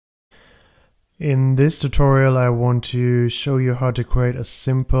In this tutorial, I want to show you how to create a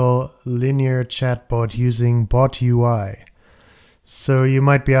simple linear chatbot using BotUI. So you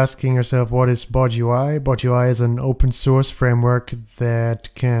might be asking yourself, what is BotUI? BotUI is an open source framework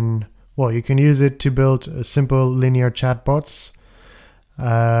that you can use it to build simple linear chatbots.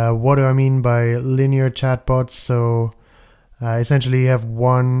 What do I mean by linear chatbots? So essentially you have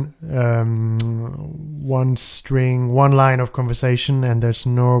one line of conversation and there's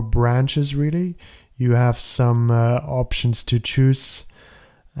no branches really. You have some options to choose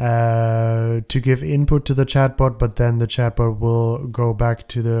to give input to the chatbot, but then the chatbot will go back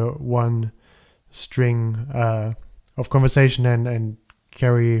to the one string of conversation and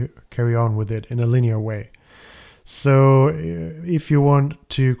carry on with it in a linear way. So if you want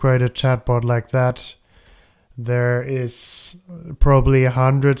to create a chatbot like that, there is probably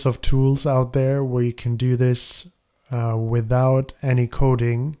hundreds of tools out there where you can do this without any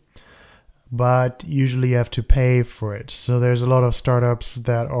coding, but usually you have to pay for it. So there's a lot of startups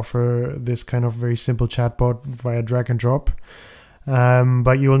that offer this kind of very simple chatbot via drag and drop,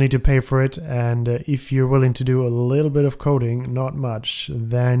 but you will need to pay for it. And if you're willing to do a little bit of coding, not much,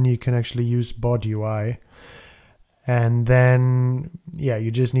 then you can actually use BotUI. And then,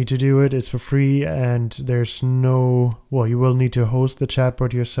 you just need to do it. It's for free, and there's you will need to host the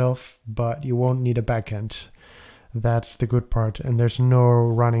chatbot yourself, but you won't need a backend. That's the good part. And there's no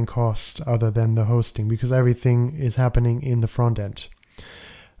running cost other than the hosting, because everything is happening in the front end.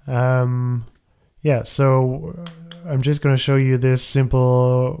 So I'm just going to show you this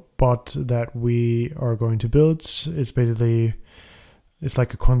simple bot that we are going to build. It's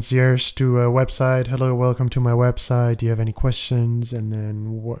like a concierge to a website. Hello, welcome to my website. Do you have any questions? And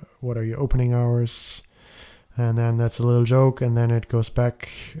then what are your opening hours? And then that's a little joke. And then it goes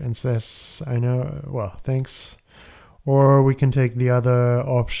back and says, I know, well, thanks. Or we can take the other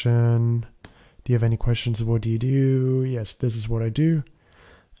option. Do you have any questions? What do you do? Yes, this is what I do.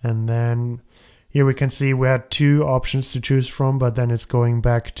 And then here we can see we had two options to choose from, but then it's going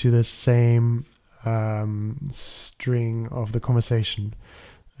back to the same string of the conversation.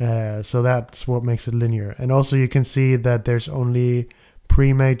 So that's what makes it linear. And also you can see that there's only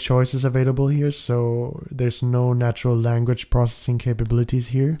pre-made choices available here, so there's no natural language processing capabilities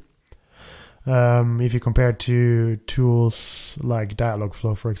here. If you compare to tools like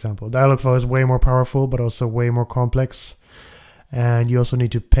Dialogflow, for example. Dialogflow is way more powerful, but also way more complex. And you also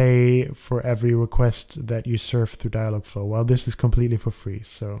need to pay for every request that you serve through Dialogflow. Well, this is completely for free.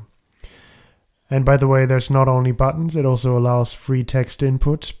 And by the way, there's not only buttons, it also allows free text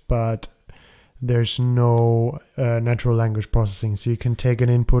input, but there's no natural language processing. So you can take an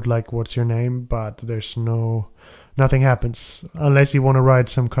input like what's your name, but there's nothing happens unless you want to write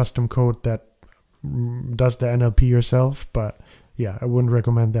some custom code that does the NLP yourself. But yeah, I wouldn't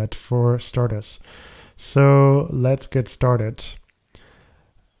recommend that for starters. So let's get started.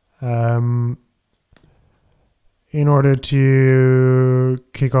 In order to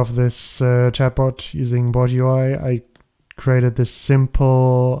kick off this chatbot using BotUI, I created this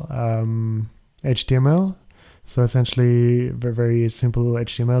simple HTML. So essentially, a very simple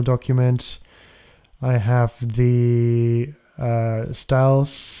HTML document. I have the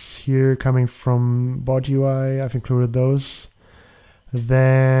styles here coming from BotUI. I've included those.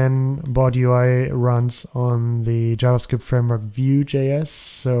 Then BotUI runs on the JavaScript framework Vue.js.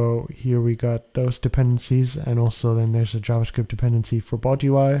 So here we got those dependencies, and also then there's a JavaScript dependency for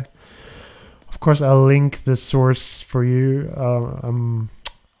BotUI. Of course, I'll link the source for you.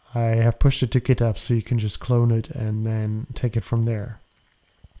 I have pushed it to GitHub, so you can just clone it and then take it from there.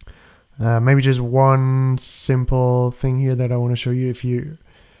 Maybe just one simple thing here that I want to show you. If you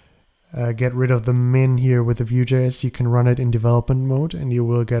get rid of the min here with the Vue.js, you can run it in development mode and you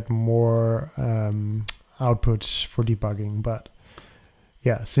will get more outputs for debugging. But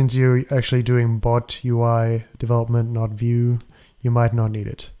yeah, since you're actually doing BotUI development, not Vue, you might not need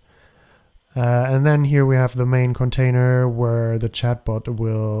it. And then here we have the main container where the chatbot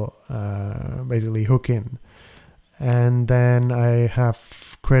will basically hook in. And then I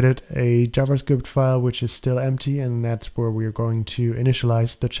have created a JavaScript file which is still empty, and that's where we're going to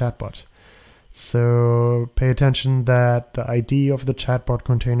initialize the chatbot. So pay attention that the ID of the chatbot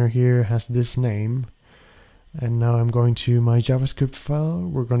container here has this name. And now I'm going to my JavaScript file.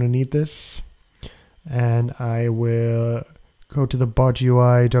 We're going to need this. And I will go to the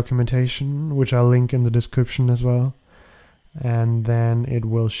BotUI documentation, which I'll link in the description as well. And then it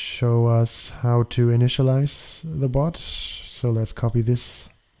will show us how to initialize the bot. So let's copy this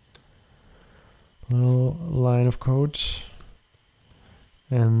little line of code.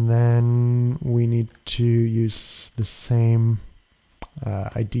 And then we need to use the same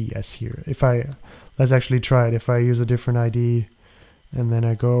ID as here. Let's actually try it. If I use a different ID and then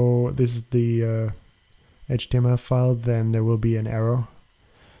I go, this is the HTML file, then there will be an error.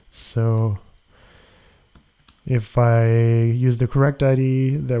 So if I use the correct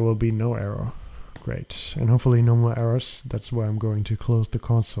ID, there will be no error. Great, and hopefully no more errors. That's why I'm going to close the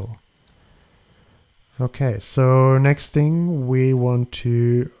console. Okay, so next thing, we want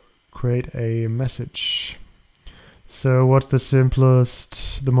to create a message. So what's the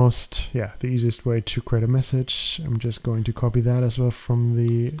simplest, the easiest way to create a message? I'm just going to copy that as well from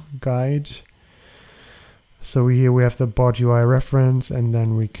the guide. So here we have the BotUI reference, and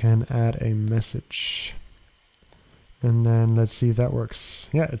then we can add a message. And then let's see if that works.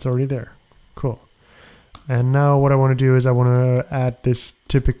 Yeah, it's already there. Cool. And now what I want to do is I want to add this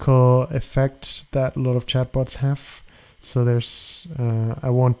typical effect that a lot of chatbots have. So there's, I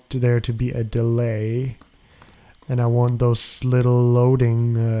want there to be a delay, and I want those little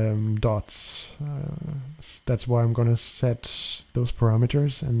loading dots. That's why I'm going to set those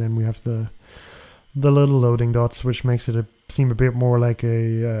parameters, and then we have the little loading dots, which makes it seem a bit more like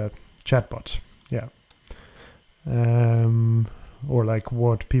a chatbot. Yeah. Or like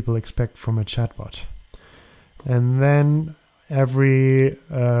what people expect from a chatbot. And then every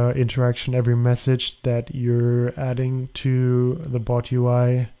interaction, every message that you're adding to the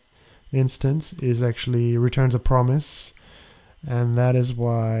BotUI instance is actually returns a promise, and that is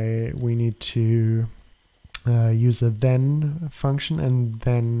why we need to use a then function, and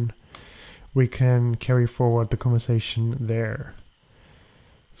then we can carry forward the conversation there.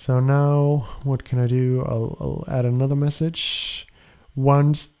 So now what can I do? I'll add another message.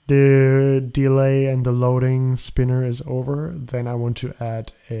 Once the delay and the loading spinner is over, then I want to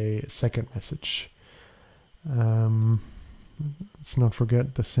add a second message. Let's not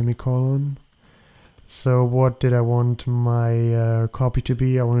forget the semicolon. So what did I want my copy to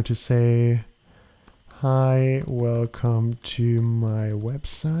be? I wanted to say, hi, welcome to my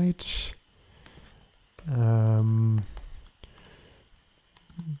website.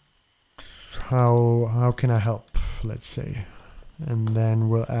 How can I help, let's say. And then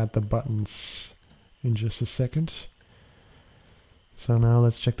we'll add the buttons in just a second. So now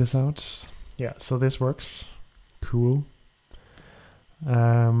let's check this out. Yeah, so this works. Cool.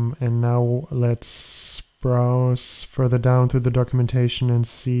 And now let's browse further down through the documentation and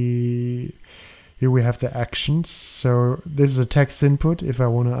see. Here we have the actions. So this is a text input. If I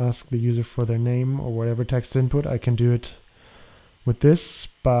want to ask the user for their name or whatever text input, I can do it with this,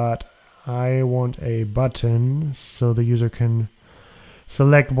 but I want a button so the user can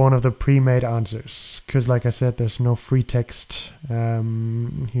select one of the pre-made answers, because like I said, there's no free text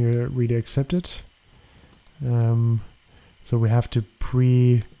here really accepted. So we have to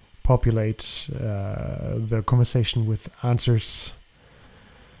pre-populate the conversation with answers.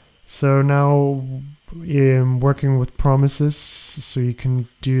 So now working with promises, so you can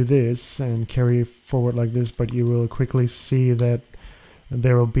do this and carry forward like this, but you will quickly see that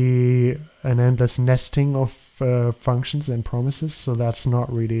there will be an endless nesting of functions and promises, so that's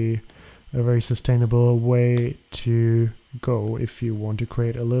not really a very sustainable way to go if you want to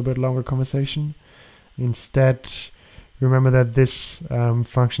create a little bit longer conversation. Instead, remember that this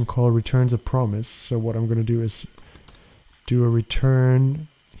function call returns a promise, so what I'm going to do is do a return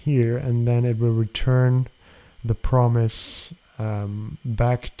here, and then it will return the promise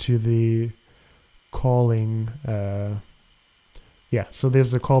back to the calling. Yeah, so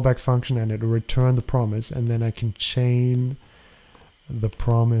there's the callback function, and it will return the promise, and then I can chain the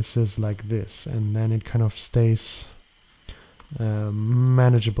promises like this, and then it kind of stays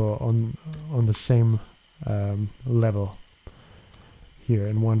manageable on the same level here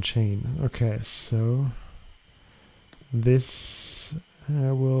in one chain. Okay, so this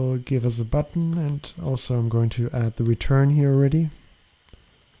will give us a button, and also I'm going to add the return here already.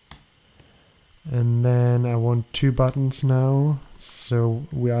 And then I want two buttons now. So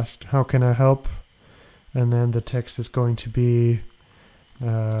we asked, how can I help? And then the text is going to be,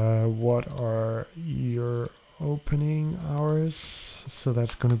 what are your opening hours? So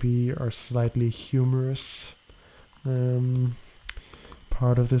that's going to be our slightly humorous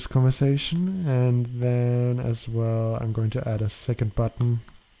part of this conversation. And then as well, I'm going to add a second button.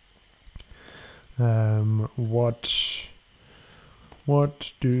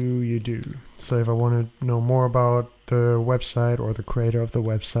 What do you do? So if I want to know more about the website or the creator of the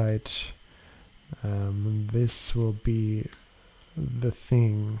website, this will be the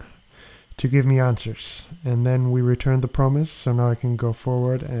thing to give me answers. And then we return the promise, so now I can go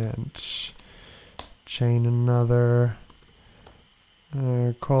forward and chain another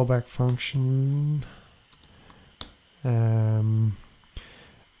callback function.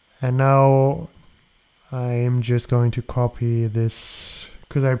 And now I'm just going to copy this,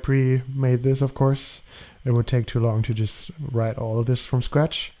 because I pre-made this, of course. It would take too long to just write all of this from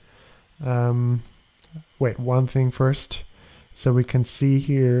scratch. Wait, one thing first. So we can see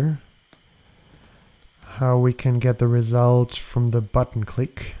here how we can get the result from the button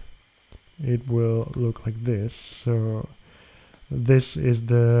click. It will look like this. So this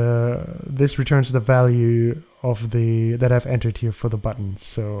returns the value of that I've entered here for the button.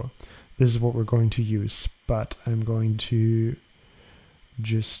 So this is what we're going to use, but I'm going to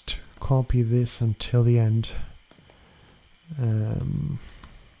just copy this until the end. And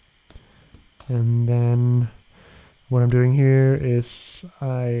then what I'm doing here is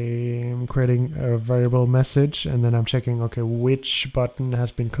I'm creating a variable message, and then I'm checking, okay, which button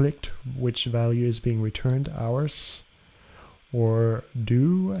has been clicked, which value is being returned, ours or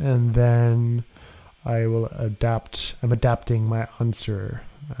do, and then I will I'm adapting my answer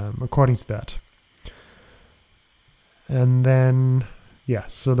according to that. And then, yeah,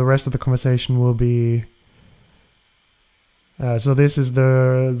 so the rest of the conversation will be, so this is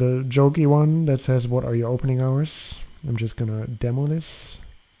the jokey one that says, what are your opening hours? I'm just gonna demo this.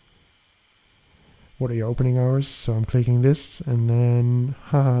 What are your opening hours? So I'm clicking this, and then,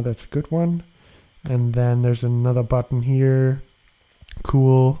 haha, that's a good one. And then there's another button here.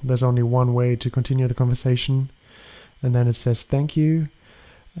 Cool, there's only one way to continue the conversation. And then it says thank you.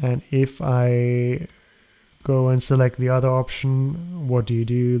 And if I go and select the other option, what do you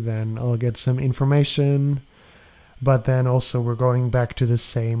do? Then I'll get some information. But then also we're going back to the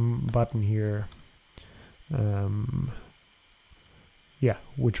same button here. Yeah,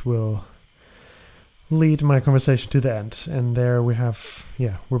 which will lead my conversation to the end. And there we have,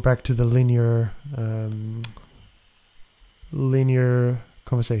 yeah, we're back to the linear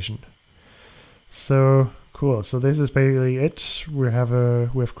conversation. So cool. So this is basically it.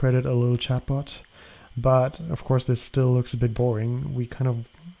 We've created a little chatbot, but of course this still looks a bit boring.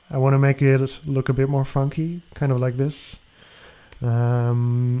 I want to make it look a bit more funky, kind of like this.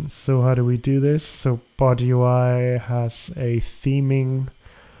 So how do we do this? So BotUI has a theming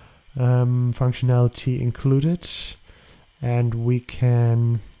functionality included, and we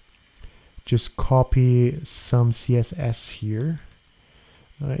can just copy some CSS here.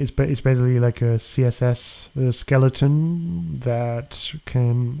 It's basically like a CSS skeleton that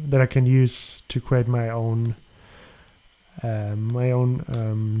I can use to create my own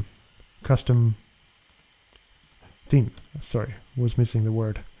custom theme. Sorry, was missing the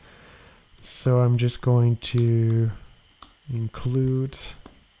word. So I'm just going to include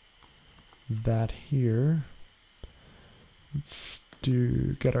that here. Let's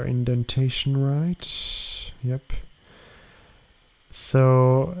get our indentation right. Yep.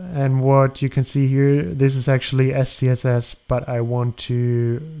 So, and what you can see here, this is actually SCSS, but I want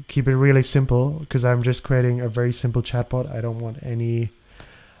to keep it really simple because I'm just creating a very simple chatbot. I don't want any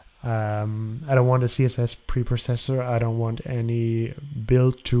I don't want a CSS preprocessor. I don't want any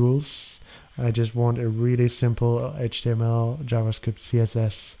build tools. I just want a really simple HTML, JavaScript,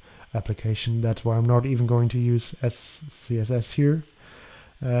 CSS application. That's why I'm not even going to use SCSS here.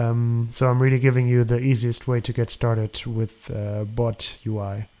 So I'm really giving you the easiest way to get started with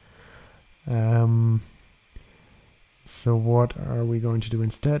BotUI. So what are we going to do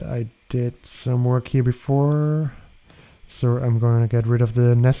instead? I did some work here before. So I'm going to get rid of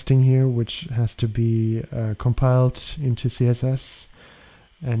the nesting here, which has to be compiled into CSS.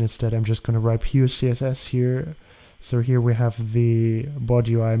 And instead I'm just going to write pure CSS here. So here we have the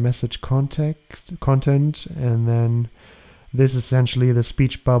BotUI message content, and then this is essentially the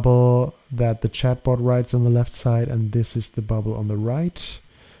speech bubble that the chatbot writes on the left side, and this is the bubble on the right.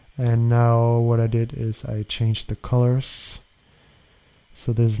 And now what I did is I changed the colors.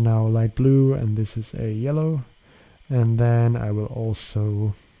 So this is now light blue and this is a yellow. And then I will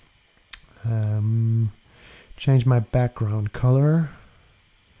also change my background color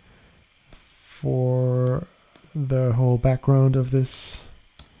for the whole background of this,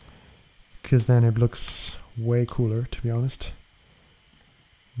 because then it looks way cooler, to be honest.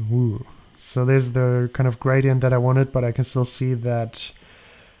 Ooh. So there's the kind of gradient that I wanted, but I can still see that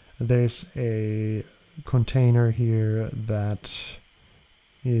there's a container here that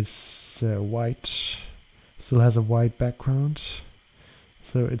is white, still has a white background.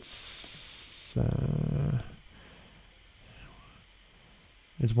 So it's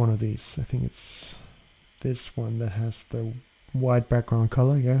one of these. I think it's this one that has the white background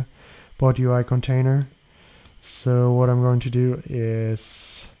color, yeah. BotUI container. So what I'm going to do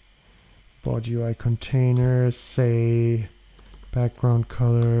is BotUI container, say background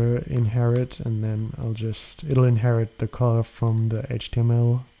color inherit, and then it'll inherit the color from the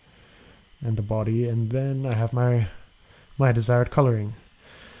HTML and the body, and then I have my desired coloring.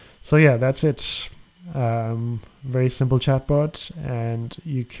 So yeah, that's it. Very simple chatbot, and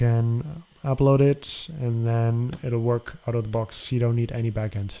you can upload it and then it'll work out of the box. You don't need any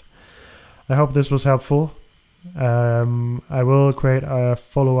backend. I hope this was helpful. I will create a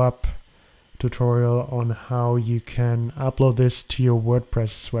follow-up tutorial on how you can upload this to your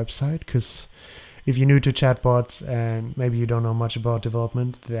WordPress website, because if you're new to chatbots and maybe you don't know much about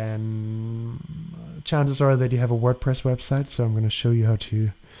development, then chances are that you have a WordPress website. So I'm going to show you how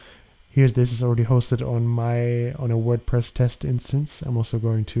to. This is already hosted on a WordPress test instance. I'm also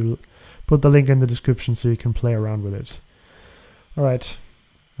going to put the link in the description so you can play around with it. All right.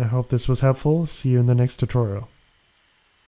 I hope this was helpful. See you in the next tutorial.